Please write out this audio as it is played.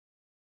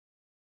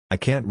I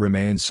can't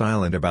remain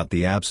silent about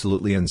the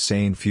absolutely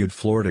insane feud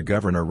Florida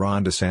Governor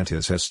Ron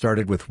DeSantis has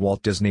started with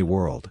Walt Disney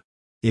World.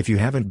 If you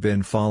haven't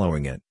been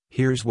following it,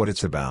 here's what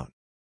it's about.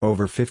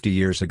 Over 50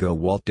 years ago,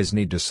 Walt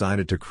Disney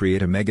decided to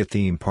create a mega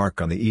theme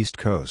park on the East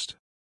Coast.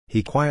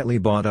 He quietly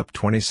bought up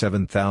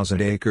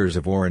 27,000 acres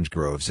of orange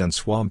groves and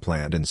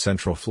swampland in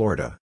central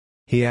Florida.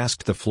 He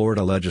asked the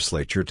Florida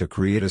legislature to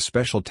create a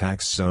special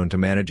tax zone to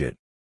manage it.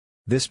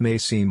 This may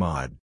seem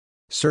odd.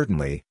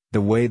 Certainly,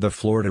 the way the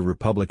Florida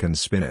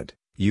Republicans spin it,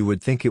 you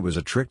would think it was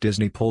a trick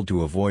Disney pulled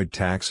to avoid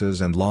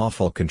taxes and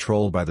lawful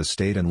control by the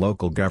state and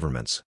local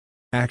governments.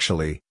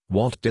 Actually,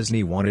 Walt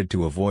Disney wanted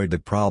to avoid the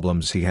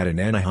problems he had in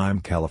Anaheim,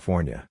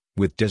 California,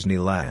 with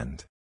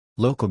Disneyland.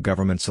 Local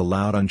governments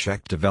allowed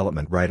unchecked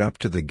development right up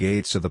to the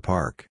gates of the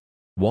park.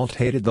 Walt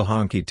hated the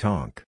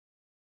honky-tonk.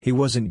 He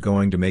wasn't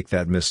going to make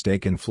that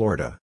mistake in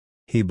Florida.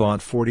 He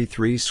bought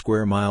 43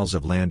 square miles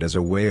of land as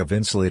a way of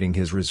insulating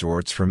his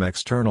resorts from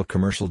external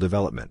commercial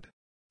development.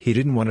 He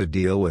didn't want to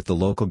deal with the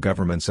local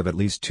governments of at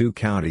least 2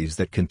 counties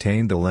that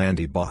contained the land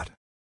he bought.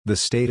 The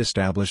state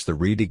established the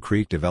Reedy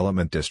Creek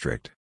Development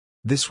District.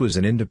 This was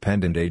an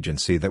independent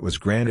agency that was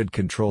granted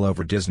control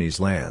over Disney's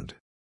land.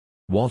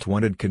 Walt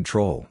wanted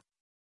control.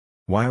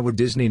 Why would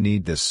Disney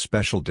need this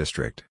special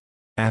district?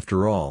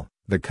 After all,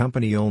 the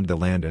company owned the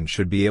land and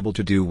should be able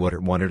to do what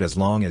it wanted as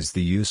long as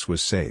the use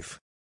was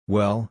safe.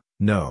 Well,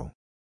 no.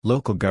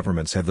 Local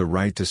governments have the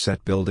right to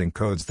set building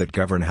codes that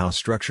govern how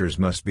structures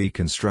must be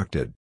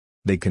constructed.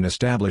 They can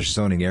establish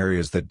zoning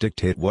areas that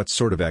dictate what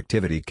sort of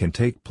activity can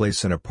take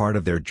place in a part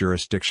of their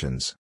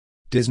jurisdictions.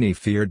 Disney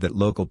feared that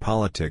local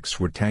politics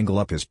would tangle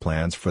up his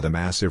plans for the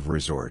massive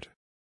resort.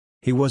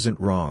 He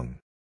wasn't wrong.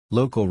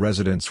 Local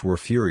residents were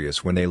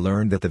furious when they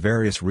learned that the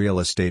various real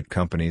estate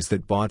companies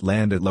that bought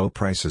land at low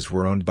prices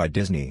were owned by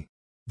Disney.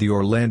 The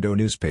Orlando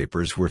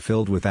newspapers were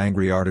filled with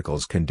angry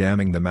articles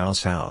condemning the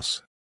Mouse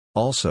House.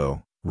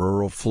 Also,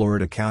 rural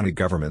Florida county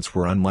governments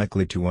were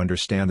unlikely to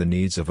understand the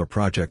needs of a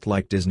project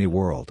like Disney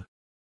World.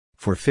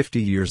 For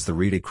 50 years the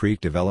Reedy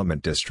Creek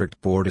Development District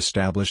Board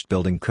established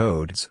building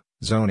codes,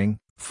 zoning,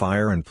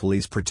 fire and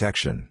police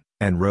protection,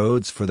 and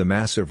roads for the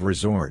massive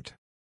resort.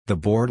 The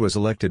board was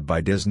elected by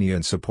Disney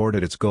and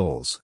supported its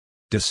goals.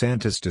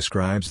 DeSantis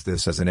describes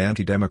this as an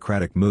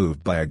anti-democratic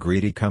move by a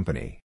greedy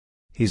company.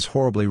 He's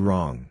horribly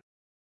wrong.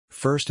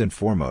 First and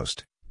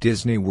foremost,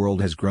 Disney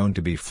World has grown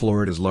to be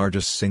Florida's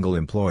largest single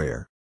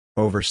employer.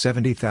 Over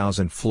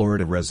 70,000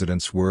 Florida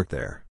residents work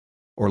there.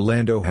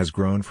 Orlando has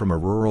grown from a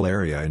rural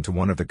area into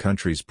one of the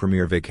country's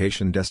premier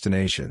vacation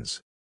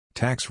destinations.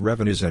 Tax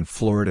revenues and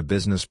Florida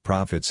business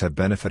profits have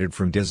benefited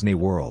from Disney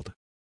World.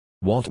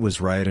 Walt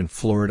was right and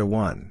Florida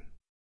won.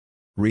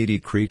 Reedy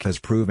Creek has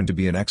proven to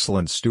be an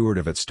excellent steward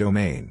of its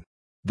domain.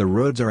 The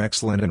roads are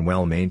excellent and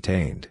well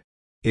maintained.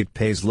 It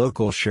pays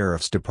local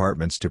sheriff's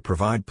departments to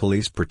provide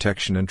police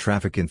protection and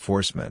traffic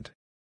enforcement.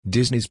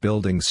 Disney's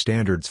building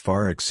standards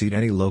far exceed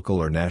any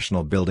local or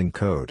national building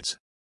codes.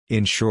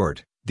 In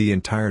short, the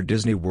entire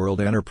Disney World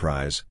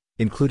enterprise,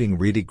 including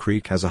Reedy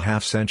Creek, has a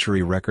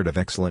half-century record of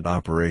excellent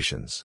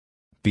operations.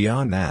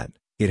 Beyond that,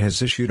 it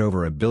has issued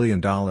over $1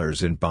 billion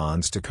in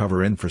bonds to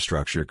cover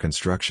infrastructure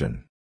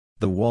construction.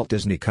 The Walt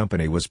Disney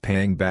Company was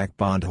paying back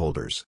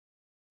bondholders.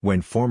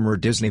 When former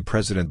Disney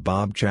President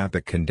Bob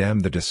Chapek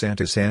condemned the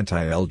DeSantis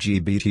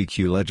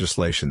anti-LGBTQ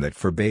legislation that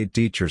forbade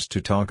teachers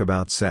to talk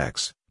about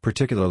sex,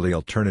 particularly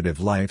alternative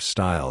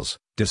lifestyles,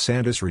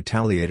 DeSantis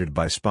retaliated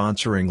by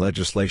sponsoring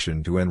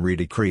legislation to end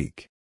Reedy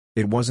Creek.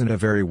 It wasn't a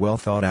very well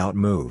thought out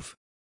move.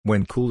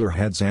 When cooler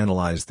heads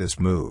analyzed this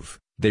move,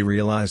 they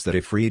realized that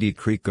if Reedy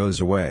Creek goes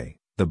away,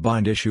 the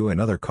bond issue and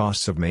other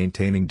costs of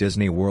maintaining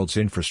Disney World's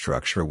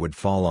infrastructure would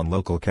fall on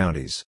local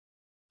counties.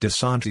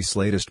 DeSantis'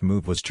 latest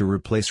move was to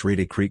replace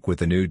Reedy Creek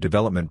with a new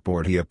development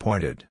board he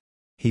appointed.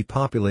 He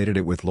populated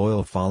it with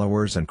loyal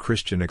followers and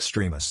Christian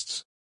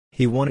extremists.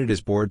 He wanted his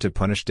board to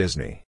punish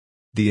Disney.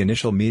 The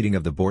initial meeting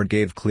of the board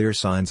gave clear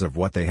signs of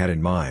what they had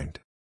in mind.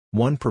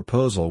 One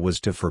proposal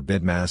was to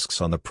forbid masks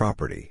on the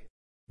property.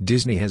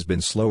 Disney has been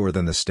slower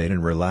than the state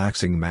in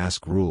relaxing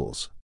mask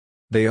rules.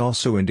 They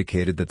also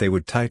indicated that they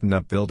would tighten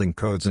up building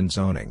codes and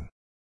zoning.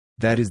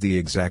 That is the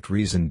exact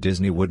reason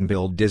Disney wouldn't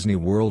build Disney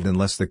World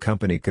unless the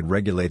company could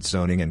regulate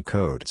zoning and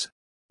codes.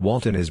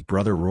 Walt and his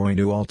brother Roy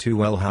knew all too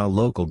well how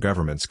local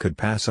governments could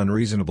pass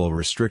unreasonable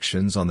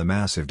restrictions on the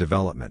massive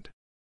development.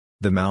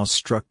 The mouse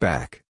struck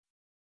back.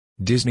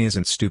 Disney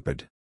isn't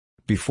stupid.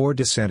 Before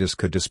DeSantis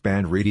could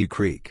disband Reedy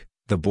Creek,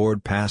 the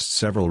board passed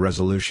several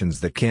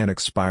resolutions that can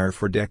expire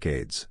for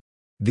decades.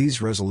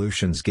 These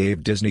resolutions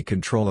gave Disney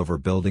control over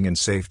building and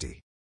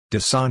safety.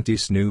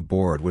 DeSantis' new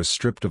board was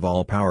stripped of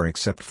all power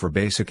except for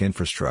basic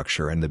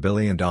infrastructure and the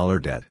billion-dollar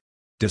debt.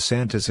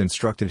 DeSantis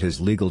instructed his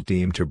legal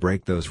team to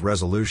break those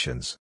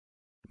resolutions.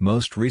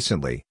 Most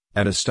recently,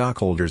 at a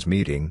stockholders'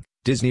 meeting,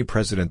 Disney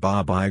President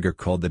Bob Iger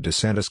called the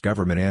DeSantis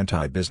government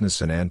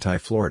anti-business and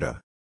anti-Florida.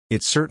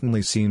 It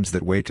certainly seems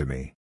that way to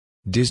me.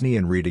 Disney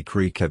and Reedy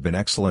Creek have been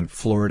excellent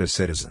Florida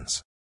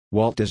citizens.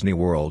 Walt Disney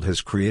World has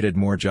created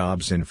more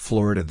jobs in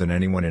Florida than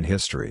anyone in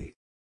history.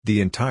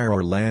 The entire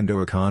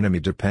Orlando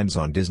economy depends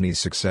on Disney's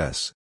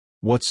success.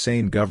 What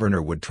sane governor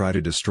would try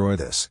to destroy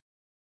this?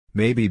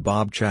 Maybe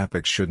Bob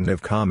Chapek shouldn't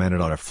have commented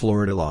on a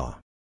Florida law.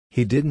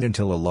 He didn't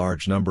until a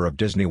large number of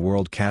Disney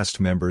World cast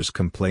members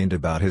complained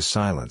about his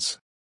silence.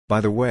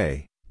 By the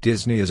way,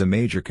 Disney is a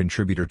major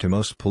contributor to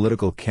most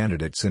political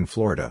candidates in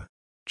Florida.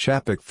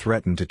 Chapek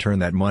threatened to turn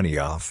that money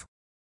off.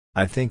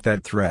 I think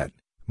that threat,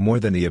 more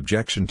than the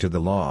objection to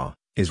the law,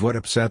 is what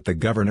upset the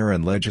governor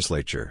and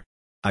legislature.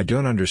 I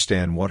don't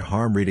understand what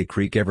harm Reedy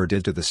Creek ever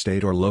did to the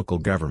state or local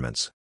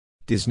governments.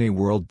 Disney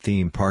World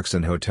theme parks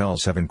and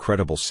hotels have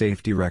incredible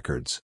safety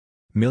records.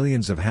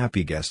 Millions of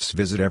happy guests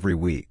visit every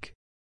week.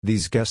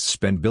 These guests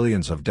spend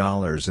billions of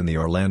dollars in the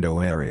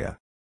Orlando area.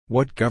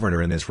 What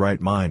governor in his right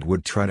mind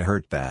would try to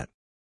hurt that?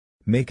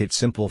 Make it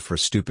simple for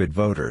stupid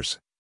voters.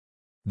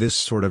 This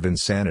sort of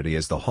insanity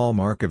is the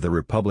hallmark of the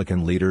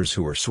Republican leaders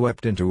who were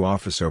swept into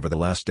office over the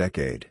last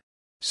decade.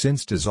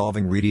 Since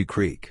dissolving Reedy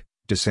Creek,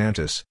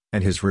 DeSantis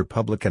and his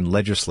Republican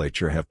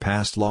legislature have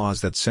passed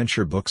laws that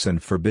censure books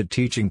and forbid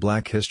teaching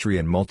Black history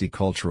and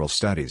multicultural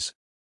studies.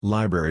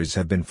 Libraries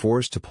have been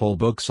forced to pull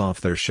books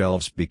off their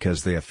shelves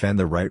because they offend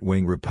the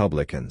right-wing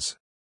Republicans.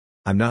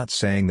 I'm not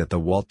saying that the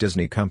Walt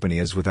Disney Company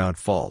is without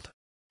fault.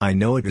 I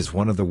know it is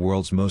one of the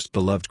world's most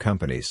beloved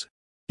companies.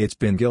 It's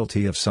been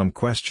guilty of some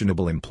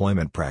questionable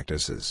employment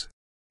practices.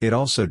 It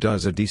also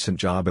does a decent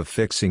job of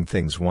fixing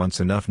things once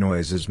enough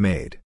noise is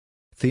made.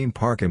 Theme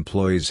park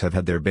employees have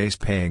had their base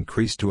pay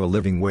increased to a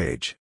living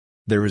wage.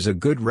 There is a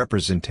good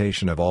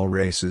representation of all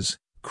races,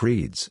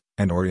 creeds,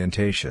 and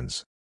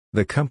orientations.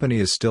 The company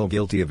is still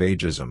guilty of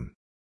ageism.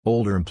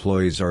 Older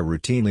employees are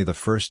routinely the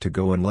first to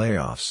go in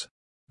layoffs.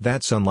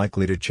 That's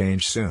unlikely to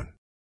change soon.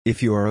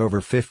 If you are over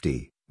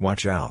 50,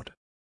 watch out.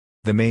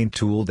 The main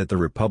tool that the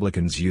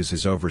Republicans use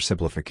is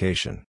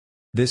oversimplification.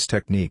 This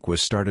technique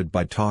was started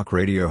by talk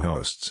radio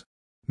hosts.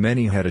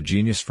 Many had a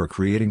genius for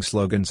creating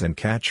slogans and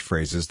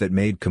catchphrases that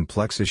made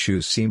complex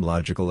issues seem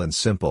logical and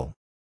simple.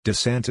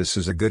 DeSantis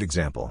is a good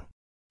example.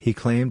 He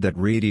claimed that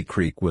Reedy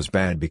Creek was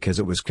bad because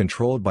it was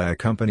controlled by a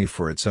company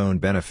for its own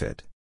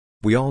benefit.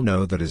 We all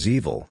know that is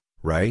evil,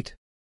 right?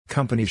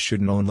 Companies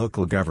shouldn't own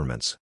local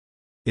governments.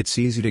 It's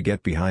easy to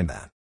get behind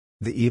that.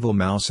 The evil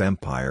mouse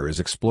empire is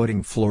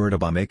exploiting Florida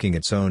by making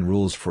its own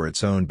rules for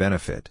its own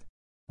benefit.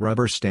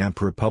 Rubber stamp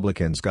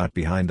Republicans got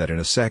behind that in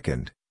a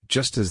second,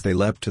 just as they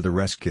leapt to the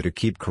rescue to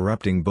keep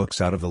corrupting books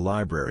out of the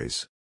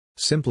libraries.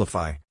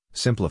 Simplify,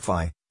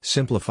 simplify,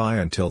 simplify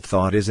until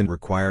thought isn't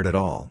required at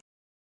all.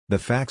 The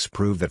facts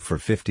prove that for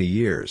 50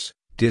 years,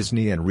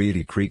 Disney and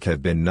Reedy Creek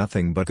have been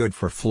nothing but good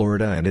for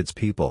Florida and its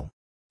people.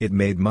 It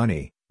made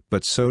money,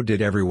 but so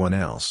did everyone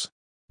else.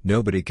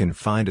 Nobody can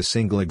find a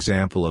single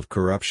example of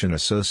corruption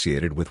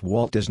associated with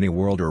Walt Disney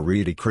World or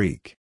Reedy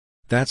Creek.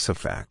 That's a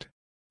fact.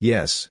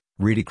 Yes,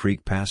 Reedy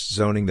Creek passed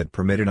zoning that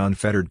permitted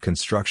unfettered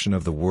construction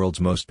of the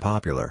world's most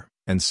popular,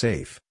 and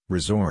safe,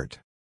 resort.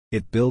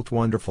 It built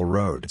wonderful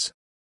roads.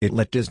 It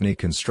let Disney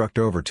construct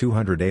over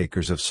 200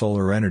 acres of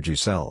solar energy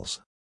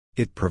cells.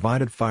 It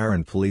provided fire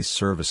and police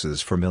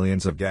services for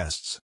millions of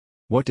guests.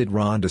 What did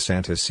Ron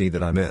DeSantis see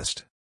that I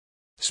missed?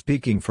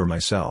 Speaking for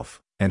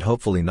myself, and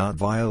hopefully not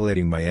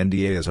violating my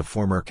NDA as a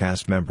former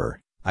cast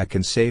member, I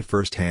can say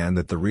firsthand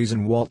that the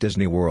reason Walt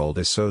Disney World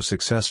is so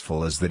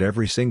successful is that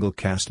every single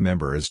cast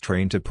member is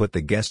trained to put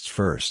the guests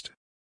first.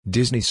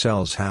 Disney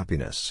sells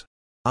happiness.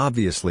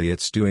 Obviously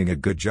it's doing a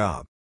good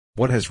job.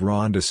 What has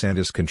Ron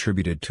DeSantis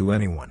contributed to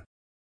anyone?